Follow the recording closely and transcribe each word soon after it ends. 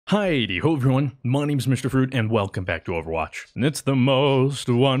Heidi ho everyone, my name's Mr. Fruit and welcome back to Overwatch. And it's the most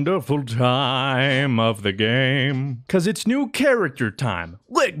wonderful time of the game. Cause it's new character time.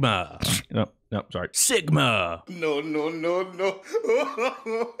 Ligma! No, sorry. Sigma! No.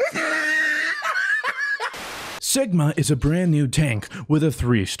 Sigma is a brand new tank with a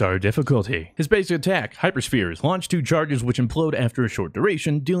 3-star difficulty. His basic attack, Hyperspheres, launch 2 charges which implode after a short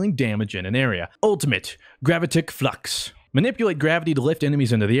duration, dealing damage in an area. Ultimate, Gravitic Flux. Manipulate gravity to lift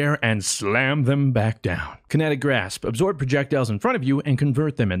enemies into the air and slam them back down. Kinetic Grasp. Absorb projectiles in front of you and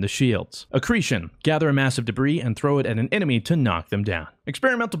convert them into shields. Accretion. Gather a massive debris and throw it at an enemy to knock them down.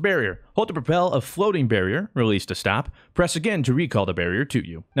 Experimental Barrier. Hold to propel a floating barrier, release to stop, press again to recall the barrier to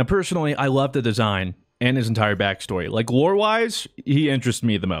you. Now personally, I love the design and his entire backstory. Like lore-wise, he interests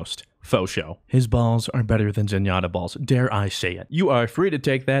me the most. Faux show. His balls are better than Zenyatta balls. Dare I say it. You are free to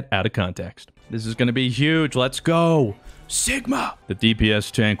take that out of context. This is gonna be huge. Let's go. Sigma! The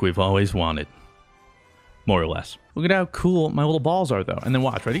DPS tank we've always wanted. More or less. Look at how cool my little balls are, though. And then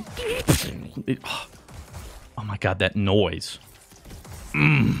watch, ready? Oh my god, that noise.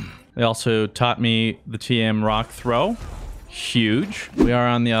 They also taught me the TM rock throw. Huge. We are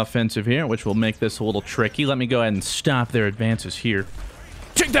on the offensive here, which will make this a little tricky. Let me go ahead and stop their advances here.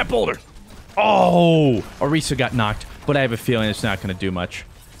 Take that boulder! Oh! Orisa got knocked, but I have a feeling it's not going to do much.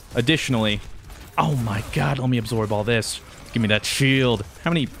 Additionally, oh my god, let me absorb all this. Give me that shield.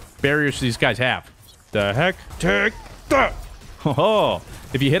 How many barriers do these guys have? The heck? Take that! Oh,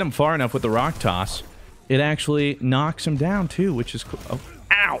 if you hit him far enough with the rock toss, it actually knocks him down too, which is cool. Oh,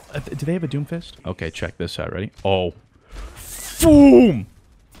 ow! Do they have a Doomfist? Okay, check this out. Ready? Oh. Boom!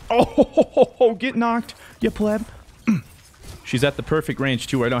 Oh, get knocked, you pleb. She's at the perfect range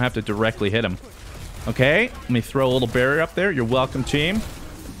too, where I don't have to directly hit him. Okay, let me throw a little barrier up there. You're welcome, team.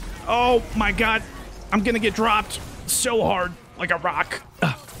 Oh my god, I'm gonna get dropped so hard, like a rock.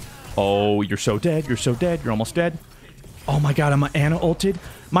 Oh, you're so dead, you're so dead, you're almost dead. Oh my god, I'm Anna ulted.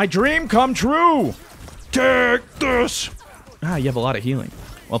 My dream come true! Take this! Ah, you have a lot of healing.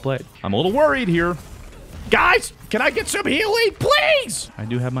 Well played. I'm a little worried here. Guys, can I get some healing, please? I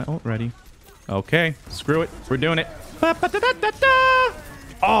do have my ult ready. Okay, screw it, we're doing it.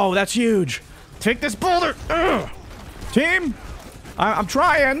 Oh, that's huge. Take this boulder! Team! I'm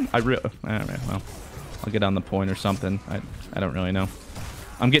trying. All right, well, I'll get on the point or something. I don't really know.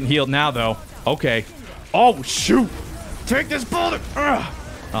 I'm getting healed now, though. Okay. Oh, shoot. Take this boulder. Oh,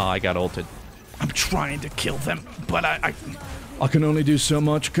 I got ulted. I'm trying to kill them, but I can only do so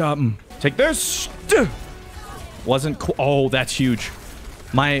much, Cotton. Take this. Wasn't cool. Oh, that's huge.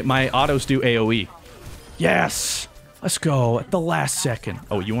 My autos do AoE. Yes. Let's go at the last second.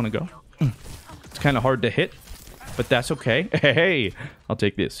 Oh, you want to go? It's kind of hard to hit. But that's okay. Hey, I'll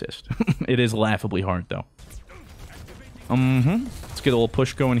take the assist. It is laughably hard, though. Let's get a little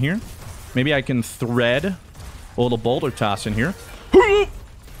push going here. Maybe I can thread a little boulder toss in here.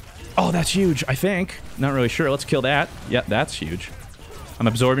 Oh, that's huge, I think. Not really sure. Let's kill that. Yeah, that's huge. I'm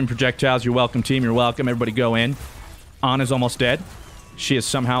absorbing projectiles. You're welcome, team. You're welcome. Everybody go in. Anna's almost dead. She is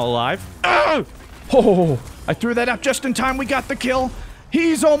somehow alive. Oh, I threw that up just in time. We got the kill.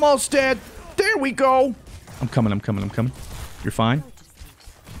 He's almost dead. There we go. I'm coming. You're fine?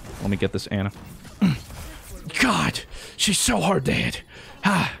 Let me get this Anna. God, she's so hard to hit.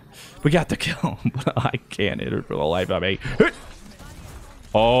 We got the kill, but I can't hit her for the life of me.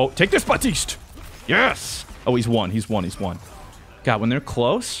 Oh, take this, Batiste! Yes! Oh, he's won. God, when they're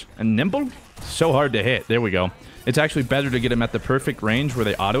close and nimble, so hard to hit. There we go. It's actually better to get them at the perfect range where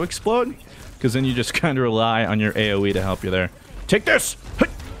they auto-explode, because then you just kind of rely on your AoE to help you there. Take this!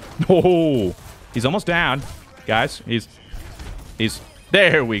 Oh! He's almost down. Guys, he's...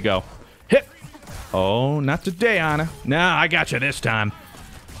 There we go. Hit! Oh, not today, Anna. Nah, I got you this time.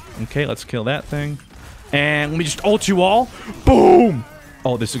 Okay, let's kill that thing. And let me just ult you all. Boom!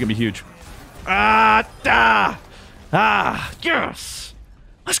 Oh, this is gonna be huge. Yes!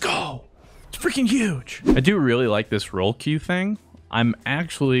 Let's go! It's freaking huge. I do really like this roll queue thing. I'm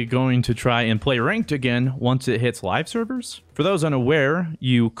actually going to try and play ranked again once it hits live servers. For those unaware,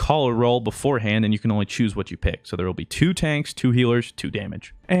 you call a roll beforehand and you can only choose what you pick. So there will be 2 tanks, 2 healers, 2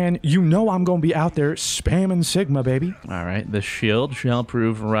 damage. And you know I'm going to be out there spamming Sigma, baby. All right, the shield shall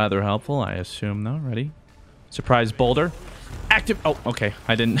prove rather helpful, I assume, though. Ready? Surprise boulder. Active. Oh, okay.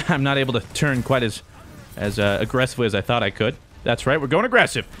 I'm not able to turn quite as aggressively as I thought I could. That's right, we're going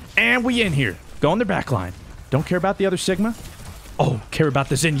aggressive. And we in here. Go in their back line. Don't care about the other Sigma. Oh, care about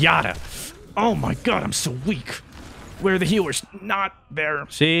the Zenyatta. Oh my god, I'm so weak. Where are the healers? Not there.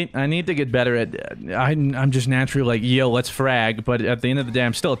 See, I need to get better at... I'm just naturally like, yo, let's frag. But at the end of the day,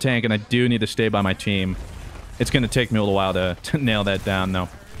 I'm still a tank, and I do need to stay by my team. It's going to take me a little while to nail that down, though.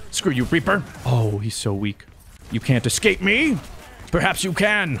 Screw you, Reaper. Oh, he's so weak. You can't escape me. Perhaps you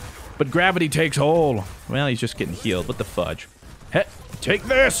can, but gravity takes hold. Well, he's just getting healed. What the fudge? Hey, take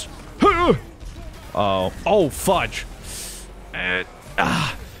this. Oh, fudge.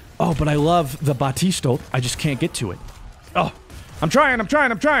 Oh, but I love the Batista. I just can't get to it. Oh, I'm trying.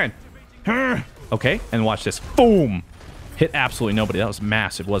 Okay, and watch this. Boom. Hit absolutely nobody. That was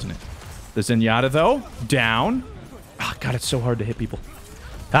massive, wasn't it? The Zenyatta, though, down. Oh, God, it's so hard to hit people.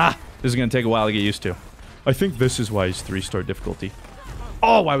 This is going to take a while to get used to. I think this is why he's 3-star difficulty.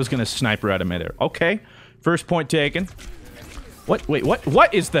 Oh, I was going to sniper out of midair. Okay, first point taken. What? Wait, what?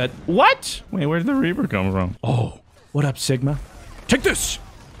 What is that? What? Wait, where did the Reaper come from? Oh, what up, Sigma? Take this!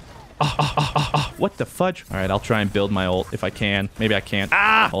 What the fudge? All right, I'll try and build my ult if I can. Maybe I can't.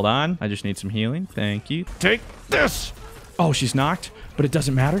 Hold on. I just need some healing. Thank you. Take this! Oh, she's knocked, but it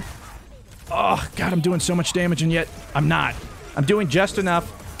doesn't matter. Oh, God, I'm doing so much damage, and yet I'm not. I'm doing just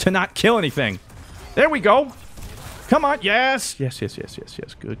enough to not kill anything. There we go. Come on. Yes. Yes.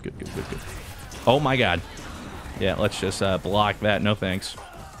 Good. Oh, my God. Yeah, let's just block that. No thanks.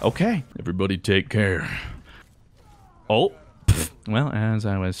 Okay. Everybody take care. Oh. Well, as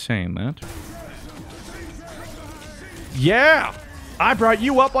I was saying that. Yeah! I brought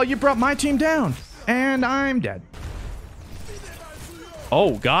you up while you brought my team down. And I'm dead.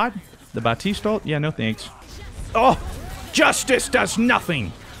 Oh, God. The Batista? Yeah, no thanks. Oh! Justice does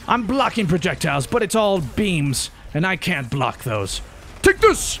nothing! I'm blocking projectiles, but it's all beams, and I can't block those. Take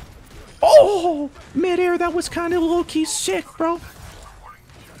this! Oh! Midair, that was kind of low-key sick, bro.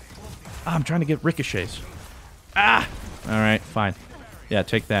 I'm trying to get ricochets. Alright, fine. Yeah,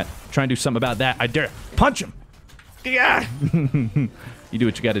 take that. Try and do something about that. I dare. Punch him! Yeah! You do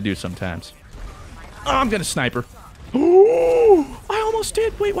what you gotta do sometimes. Oh, I'm gonna sniper. Ooh! I almost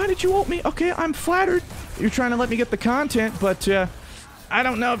did. Wait, why did you ult me? Okay, I'm flattered. You're trying to let me get the content, but, I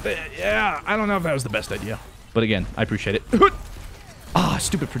don't know if I don't know if that was the best idea. But again, I appreciate it.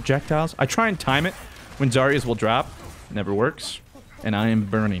 Stupid projectiles. I try and time it when Zarya's will drop. Never works. And I am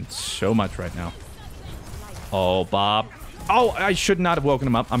burning so much right now. Oh, Bob. Oh, I should not have woken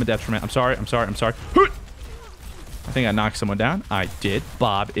him up. I'm a detriment. I'm sorry. I think I knocked someone down. I did.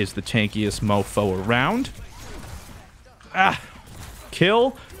 Bob is the tankiest mofo around.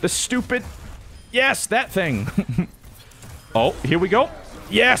 Kill the stupid... Yes, that thing. Oh, here we go.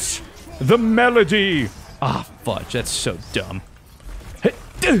 Yes, the melody. Fudge. That's so dumb.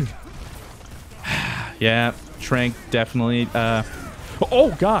 Yeah, Trank definitely...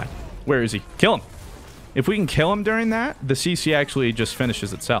 Oh, God. Where is he? Kill him. If we can kill him during that, the CC actually just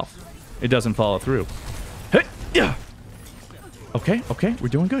finishes itself. It doesn't follow through. Okay, we're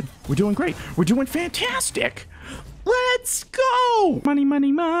doing good. We're doing great. We're doing fantastic. Let's go!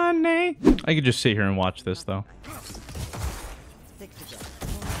 Money. I could just sit here and watch this, though.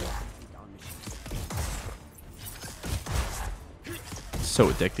 So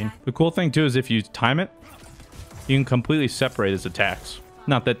addicting. The cool thing, too, is if you time it, you can completely separate his attacks.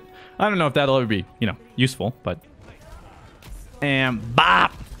 Not that... I don't know if that'll ever be, useful, but... And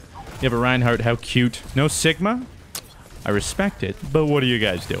bop! You have a Reinhardt, how cute. No Sigma? I respect it, but what are you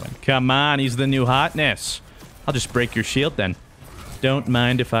guys doing? Come on, he's the new hotness. I'll just break your shield then. Don't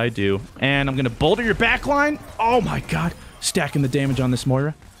mind if I do. And I'm gonna boulder your backline. Oh my God. Stacking the damage on this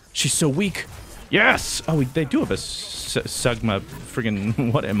Moira. She's so weak. Yes! Oh, they do have a Sigma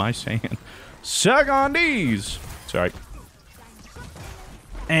friggin... What am I saying? Sug on these! Sorry.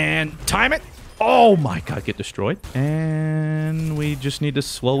 And time it. Oh my God, get destroyed. And we just need to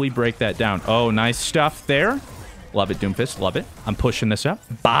slowly break that down. Oh, nice stuff there. Love it, Doomfist. Love it. I'm pushing this up.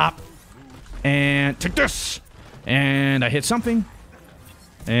 Bop. And take this. And I hit something.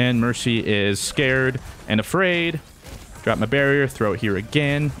 And Mercy is scared and afraid. Drop my barrier. Throw it here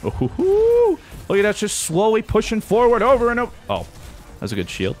again. Oh, look at that. Just slowly pushing forward over and over. Oh, that's a good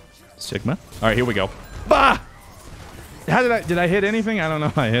shield. Sigma. All right, here we go. Bah! How did I hit anything? I don't know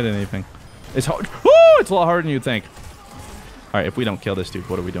if I hit anything. It's hard. Woo! It's a lot harder than you'd think. All right, if we don't kill this dude,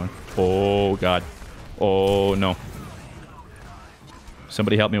 what are we doing? Oh, God. Oh, no.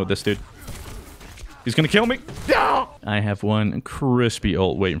 Somebody help me with this dude. He's gonna kill me. No! I have one crispy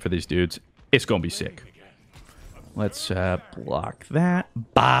ult waiting for these dudes. It's gonna be sick. Let's block that.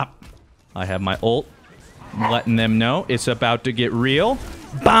 Bop. I have my ult. I'm letting them know it's about to get real.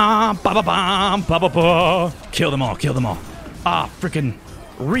 Bom, ba ba bom, ba ba ba. Kill them all, kill them all. Freaking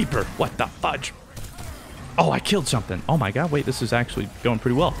Reaper. What the fudge? Oh, I killed something. Oh my God, wait, this is actually going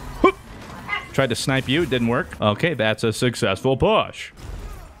pretty well. Whoop. Tried to snipe you, it didn't work. Okay, that's a successful push.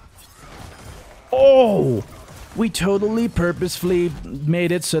 Oh! We totally purposefully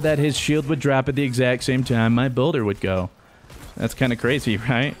made it so that his shield would drop at the exact same time my builder would go. That's kind of crazy,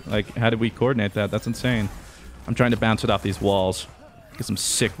 right? Like, how did we coordinate that? That's insane. I'm trying to bounce it off these walls. Get some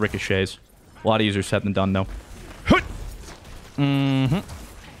sick ricochets. A lot easier said than done, though. Mm-hmm.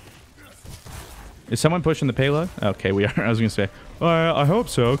 Is someone pushing the payload? Okay, we are. I was going to say, I hope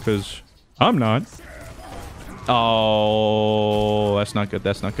so, because I'm not. Oh, that's not good.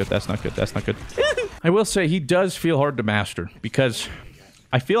 That's not good. That's not good. That's not good. I will say he does feel hard to master because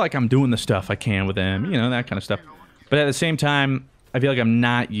I feel like I'm doing the stuff I can with him, you know, that kind of stuff. But at the same time, I feel like I'm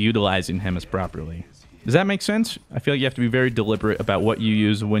not utilizing him as properly. Does that make sense? I feel like you have to be very deliberate about what you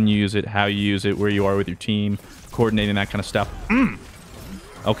use, when you use it, how you use it, where you are with your team, coordinating that kind of stuff.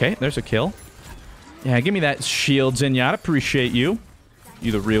 Okay, there's a kill. Yeah, give me that shield, Zenyatta. Appreciate you.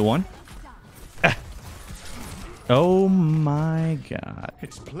 You the real one. Oh my god.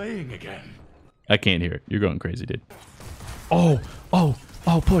 It's playing again. I can't hear it. You're going crazy, dude. Oh,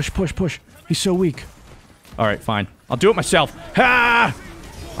 push. He's so weak. All right, fine. I'll do it myself. Ha!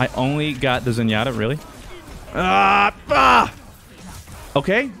 I only got the Zenyatta, really?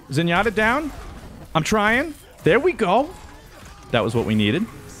 Okay, Zenyatta down. I'm trying. There we go. That was what we needed.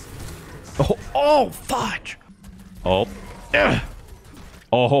 Oh, fudge. Oh.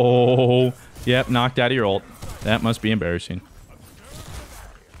 Oh. Yep, knocked out of your ult. That must be embarrassing.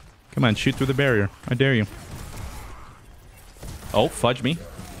 Come on, shoot through the barrier. I dare you. Oh, fudge me.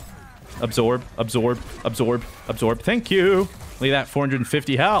 Absorb. Thank you. Look at that,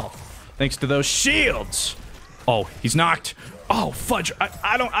 450 health. Thanks to those shields. Oh, he's knocked. Oh, fudge.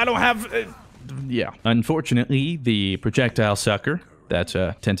 I don't have... yeah. Unfortunately, the projectile sucker, that's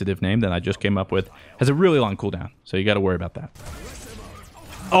a tentative name that I just came up with, has a really long cooldown. So you got to worry about that.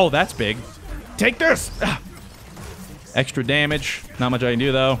 Oh, that's big. Take this. Extra damage. Not much I can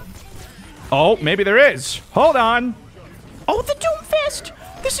do, though. Oh, maybe there is. Hold on. Oh, the Doomfist.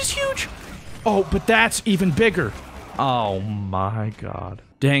 This is huge. Oh, but that's even bigger. Oh, my God.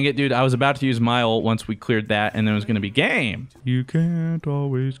 Dang it, dude. I was about to use my ult once we cleared that, and then it was going to be game. You can't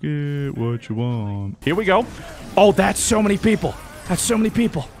always get what you want. Here we go. Oh, that's so many people. That's so many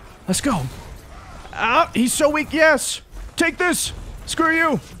people. Let's go. He's so weak. Yes. Take this. Screw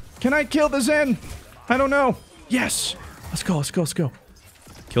you. Can I kill the Zen? I don't know. Yes. Let's go.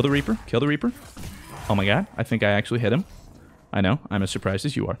 Kill the Reaper. Oh, my God. I think I actually hit him. I know. I'm as surprised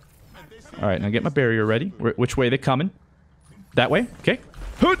as you are. All right, now get my barrier ready. Which way are they coming? That way? Okay.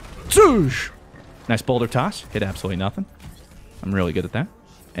 Nice boulder toss. Hit absolutely nothing. I'm really good at that.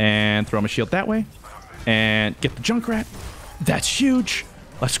 And throw my shield that way. And get the Junkrat. That's huge.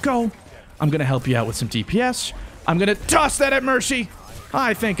 Let's go. I'm going to help you out with some DPS. I'm going to toss that at Mercy.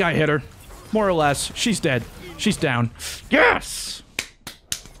 I think I hit her. More or less. She's dead. She's down. Yes!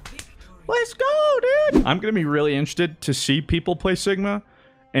 Let's go, dude! I'm going to be really interested to see people play Sigma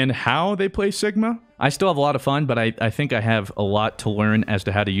and how they play Sigma. I still have a lot of fun, but I think I have a lot to learn as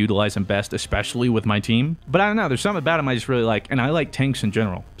to how to utilize them best, especially with my team. But I don't know, there's something about them I just really like, and I like tanks in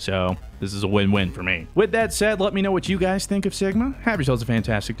general, so this is a win-win for me. With that said, let me know what you guys think of Sigma. Have yourselves a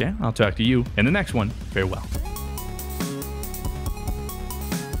fantastic day. I'll talk to you in the next one. Farewell.